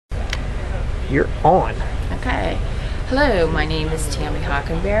You're on. Okay. Hello, my name is Tammy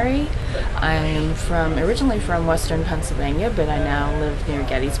Hockenberry. I'm originally from Western Pennsylvania, but I now live near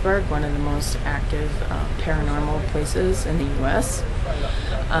Gettysburg, one of the most active paranormal places in the U.S.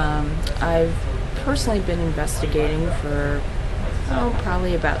 I've personally been investigating for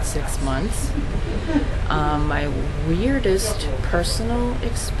probably about 6 months. My weirdest personal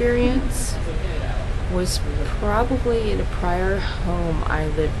experience was probably in a prior home I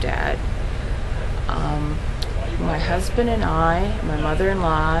lived at. My husband and I, my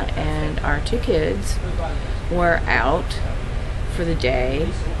mother-in-law, and our 2 kids were out for the day,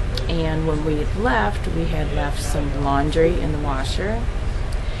 and when we had left some laundry in the washer.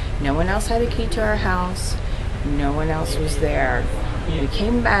 No one else had a key to our house. No one else was there. When we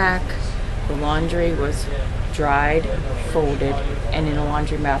came back, the laundry was dried, folded, and in a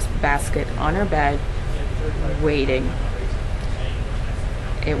laundry basket on our bed, waiting.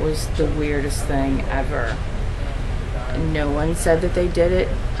 It was the weirdest thing ever. No one said that they did it.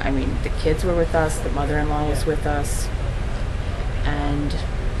 I mean, the kids were with us, the mother-in-law was with us, and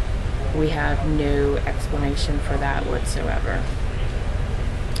we have no explanation for that whatsoever.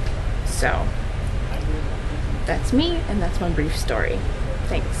 So, that's me, and that's my brief story.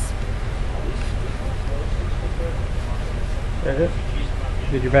 Thanks.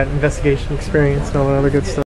 Did your investigation experience and all that other good stuff?